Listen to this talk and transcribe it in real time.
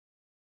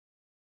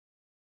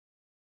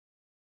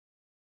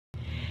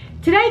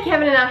Today,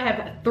 Kevin and I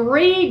have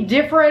 3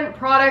 different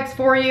products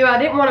for you. I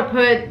didn't want to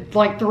put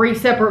like 3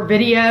 separate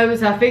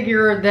videos. I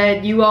figured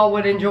that you all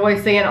would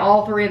enjoy seeing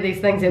all 3 of these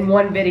things in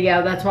one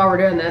video. That's why we're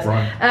doing this.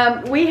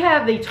 Right. We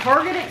have the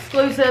Target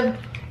exclusive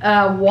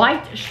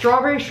white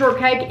strawberry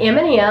shortcake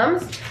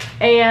M&Ms,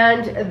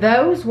 and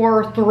those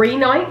were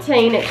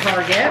 $3.19 at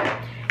Target.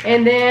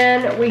 And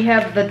then we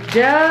have the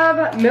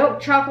Dove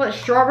milk chocolate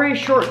strawberry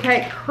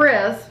shortcake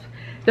crisp.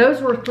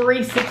 Those were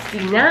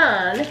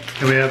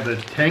 $3.69. And we have the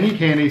Tangy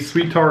Candy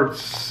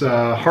SweeTarts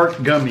Heart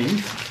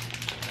Gummies.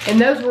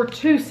 And those were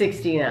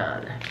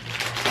 $2.69.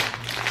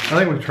 I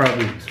think we tried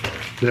these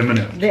first. The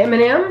M&Ms. The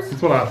M&Ms?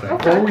 That's what I think.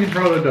 Okay. Or we can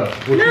try the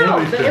Dove. Which No,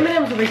 one of these the two?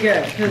 M&Ms will be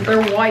good because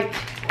they're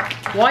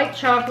white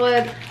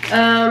chocolate.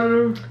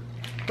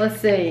 Let's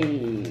see.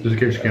 Just in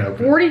case you can't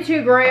open it.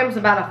 42 grams,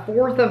 about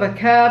 1/4 of a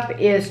cup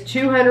is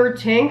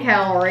 210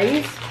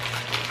 calories.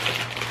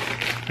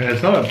 And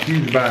it's not a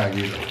huge bag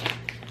either.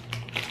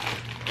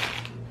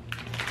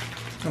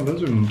 Oh,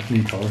 those are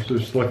neat colors.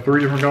 There's like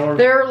 3 different colors.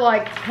 They're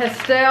like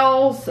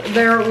pastels.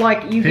 They're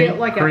like, you Pink, get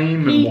like a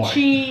cream,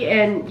 peachy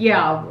and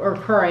yeah, or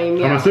cream,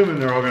 yeah. I'm assuming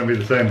they're all going to be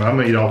the same, but I'm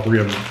going to eat all 3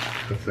 of them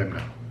at the same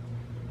time.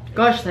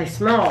 Gosh, they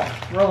smell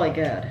really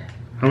good.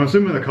 I'm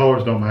assuming the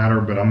colors don't matter,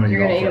 but I'm going to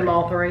You're eat gonna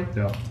all eat 3. them all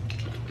 3? Yeah.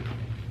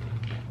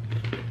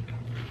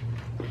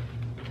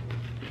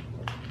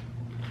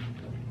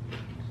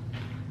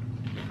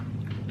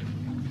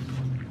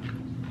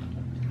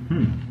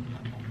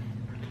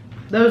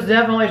 Those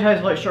definitely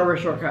taste like strawberry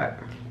shortcake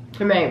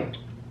to me.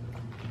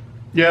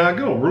 Yeah, I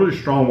get a really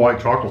strong white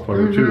chocolate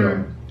flavor too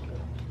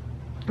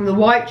though. The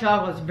white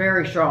chocolate's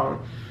very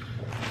strong.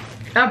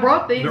 I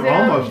brought these in.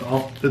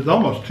 It's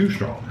almost too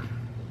strong.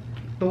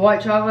 The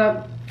white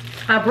chocolate.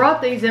 I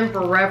brought these in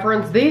for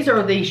reference. These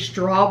are the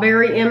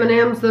strawberry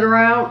M&Ms that are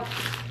out.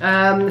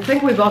 I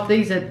think we bought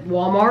these at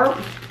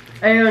Walmart.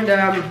 And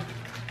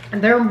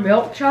they're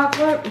milk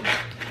chocolate.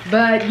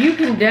 But you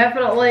can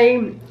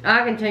definitely,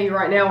 I can tell you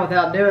right now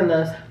without doing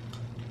this.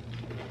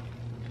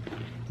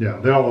 Yeah,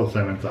 they're all the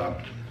same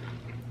inside.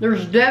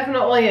 There's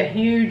definitely a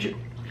huge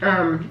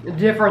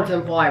difference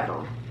in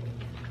flavor.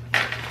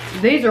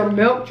 These are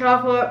milk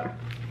chocolate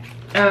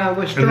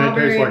with strawberry. And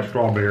they taste like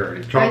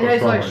strawberry. They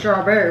taste like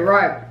strawberry,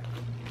 right.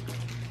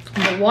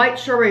 The white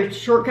strawberry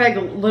shortcake,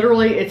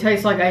 literally, it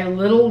tastes like a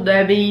Little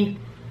Debbie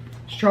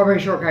strawberry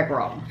shortcake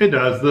roll. It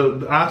does.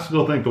 I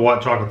still think the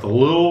white chocolate's a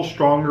little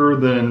stronger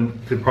than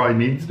it probably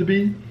needs to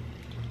be.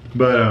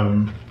 But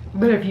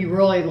if you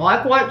really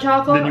like white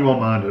chocolate, then you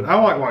won't mind it. I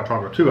like white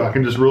chocolate too. I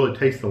can just really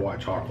taste the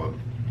white chocolate.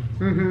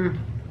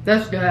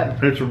 That's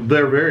good.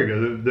 They're very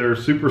good. They're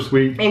super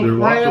sweet.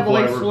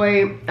 Incredibly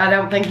sweet. I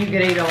don't think you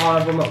could eat a lot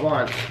of them at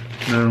once.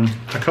 No,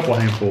 a couple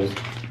of handfuls.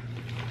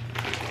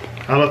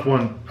 I left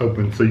one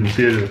open so you can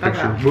see it in the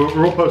picture. Okay.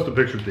 We'll post a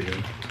picture at the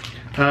end.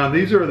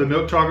 These are the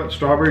milk chocolate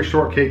strawberry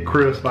shortcake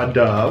crisp by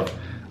Dove.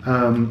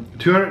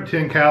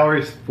 210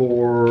 calories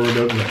per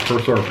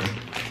serving.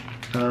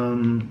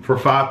 For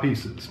 5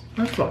 pieces.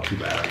 That's not too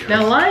bad, I guess.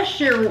 Now last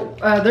year,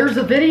 there's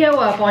a video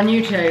up on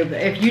YouTube.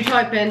 If you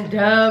type in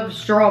Dove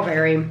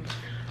Strawberry,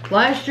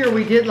 last year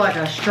we did like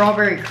a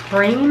strawberry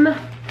cream.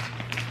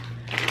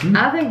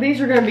 I think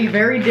these are going to be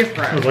very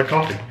different. It smells like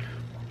coffee.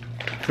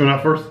 When I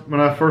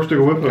first took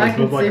a whiff of it, it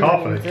smells like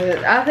coffee.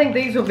 I think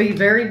these will be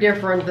very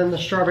different than the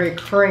strawberry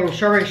cream.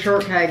 Strawberry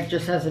shortcake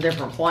just has a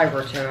different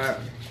flavor to it.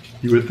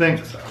 You would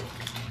think so.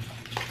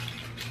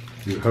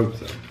 You would hope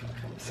so.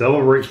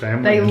 Celebrate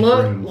family. They and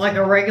look friends. like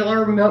a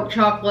regular milk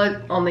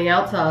chocolate on the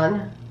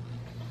outside.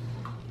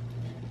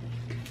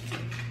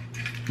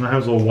 It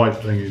has a little white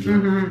thingies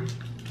in it.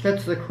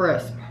 That's the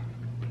crisp.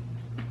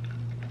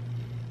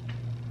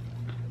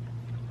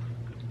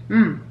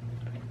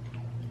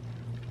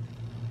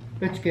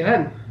 It's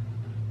good.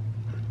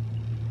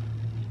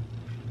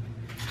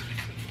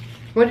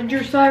 What did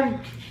yours say?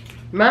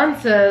 Mine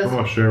says, I'm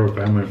going to share with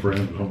family and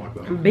friends or something like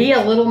that. be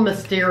a little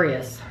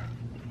mysterious.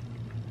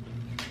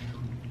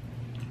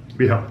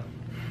 Yeah.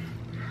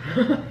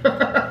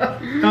 I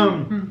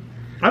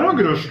don't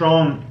get a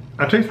strong,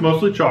 I taste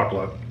mostly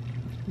chocolate.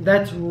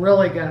 That's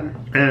really good.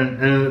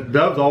 And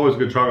Dove's always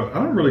good chocolate. I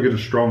don't really get a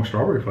strong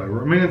strawberry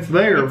flavor. I mean, it's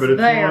there, but it's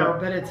there, not.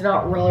 but it's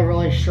not really,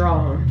 really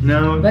strong.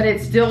 No. But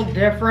it's still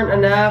different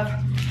enough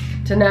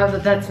to know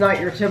that that's not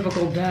your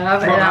typical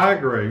Dove. Well, And I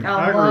agree.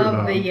 I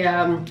love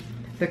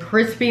the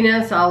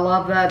crispiness. I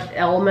love that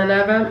element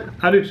of it.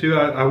 I do too.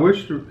 I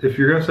wish, if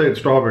you're going to say it's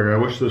strawberry, I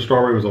wish the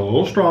strawberry was a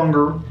little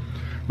stronger.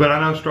 But I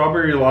know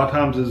strawberry a lot of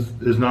times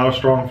is not a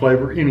strong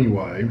flavor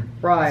anyway.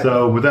 Right.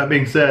 So with that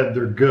being said,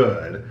 they're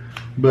good.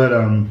 But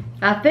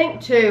I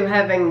think too,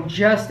 having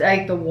just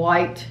ate the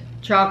white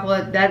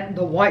chocolate,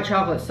 the white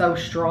chocolate's so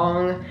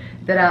strong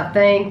that I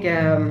think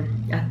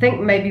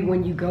maybe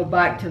when you go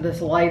back to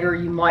this later,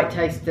 you might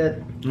taste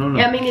it.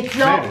 No. I mean, it's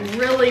not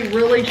really,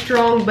 really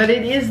strong, but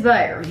it is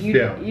there.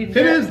 It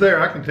is there.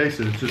 I can taste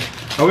it. It's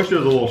just, I wish it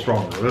was a little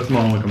stronger. That's my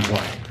only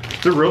complaint.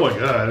 They're really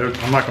good.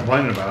 I'm not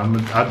complaining about them.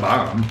 I'd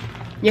buy them.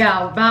 Yeah,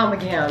 I'll buy them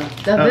again.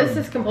 Now, this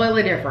is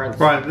completely different.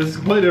 Right, this is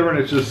completely different.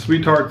 It's just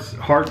SweeTarts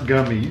Heart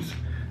Gummies.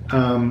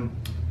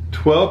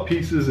 12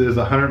 pieces is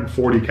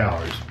 140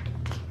 calories.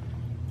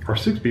 Or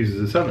 6 pieces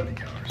is 70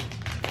 calories.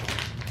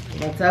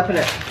 Let's open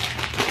it.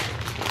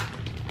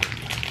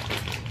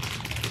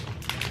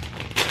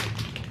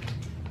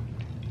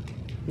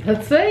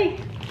 Let's see.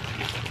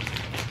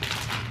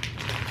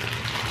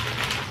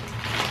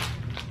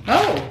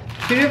 Oh,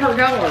 2 different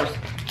colors.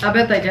 I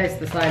bet they taste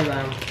the same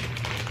though.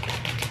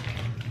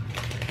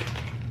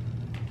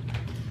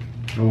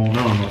 I won't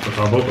know unless I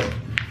pop open.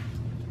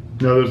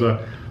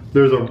 No,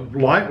 there's a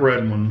light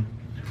red one,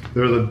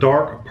 there's a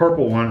dark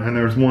purple one, and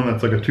there's one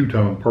that's like a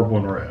two-tone, purple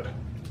and red.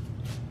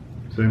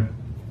 See?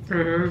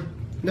 Mm-hmm.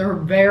 They're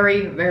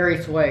very,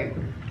 very sweet.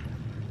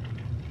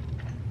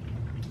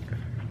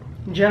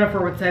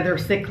 Jennifer would say they're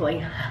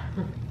sickly.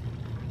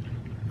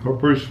 They're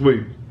pretty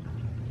sweet.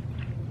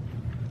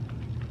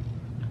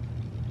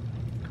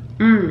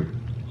 Mmm.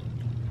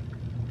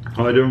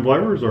 Are they different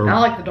flavors or? I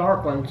like the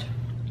dark ones.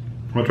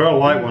 I'll try a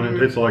light one, it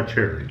tastes like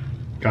cherry.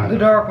 Kind The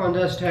of. dark one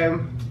does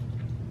too.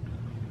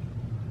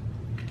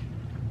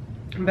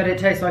 But it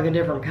tastes like a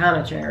different kind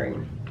of cherry.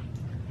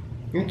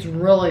 It's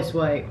really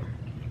sweet.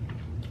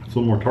 It's a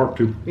little more tart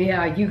too.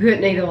 Yeah, you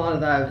couldn't eat a lot of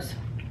those.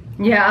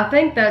 Yeah, I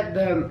think that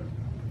the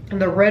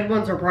red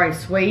ones are probably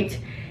sweet,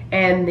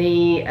 and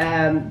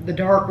the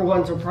darker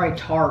ones are probably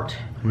tart.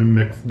 We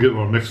get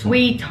one mixed one.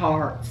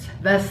 SweeTarts.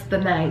 That's the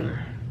name.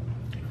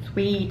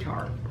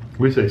 SweeTart.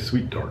 We say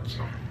SweeTarts.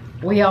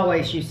 We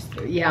always use,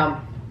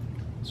 yeah,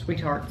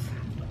 SweeTarts.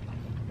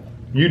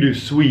 You do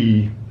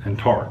sweet and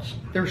tarts.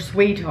 They're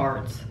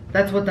SweeTarts.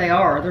 That's what they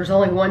are. There's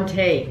only one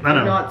T. I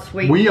know. Not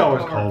sweet. We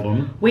always tart. called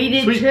them. We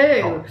did sweet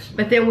too. tarts.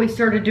 But then we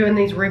started doing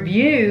these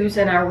reviews,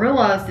 and I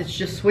realized it's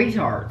just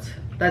SweeTarts.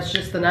 That's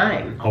just the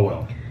name. Oh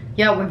well.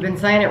 Yeah, we've been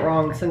saying it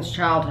wrong since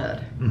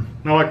childhood.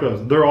 I like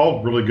those. They're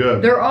all really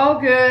good. They're all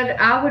good.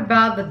 I would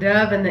buy the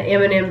Dove and the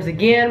M&Ms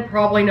again.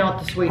 Probably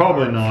not the SweeTarts.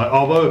 Probably not.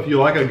 Although if you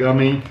like a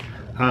gummy,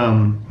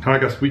 kind of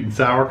like a sweet and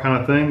sour kind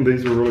of thing,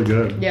 these are really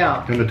good.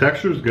 Yeah. And the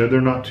texture is good.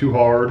 They're not too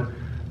hard.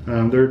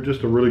 They're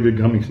just a really good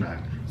gummy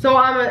snack. So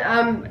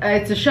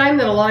it's a shame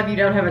that a lot of you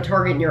don't have a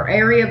Target in your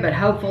area, but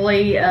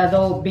hopefully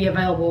they'll be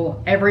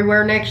available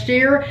everywhere next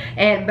year.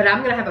 But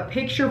I'm gonna have a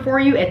picture for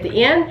you at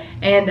the end,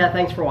 and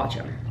thanks for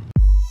watching.